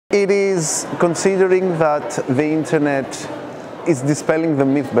It is considering that the internet is dispelling the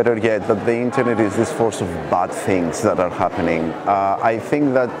myth, better yet, that the internet is this force of bad things that are happening. I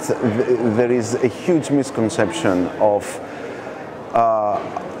think that there is a huge misconception of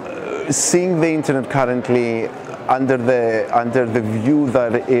seeing the internet currently under the view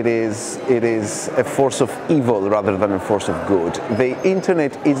that it is a force of evil rather than a force of good. The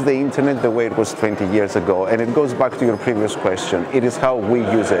internet is the internet the way it was 20 years ago, and it goes back to your previous question. It is how we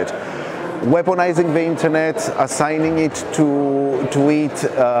use it. Weaponizing the internet, assigning it to it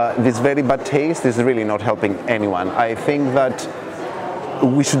this very bad taste is really not helping anyone. I think that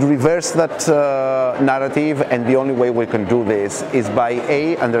we should reverse that narrative, and the only way we can do this is by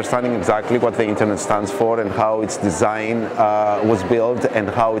understanding exactly what the internet stands for and how its design was built and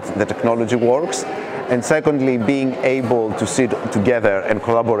how the technology works, and secondly, being able to sit together and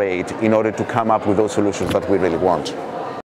collaborate in order to come up with those solutions that we really want.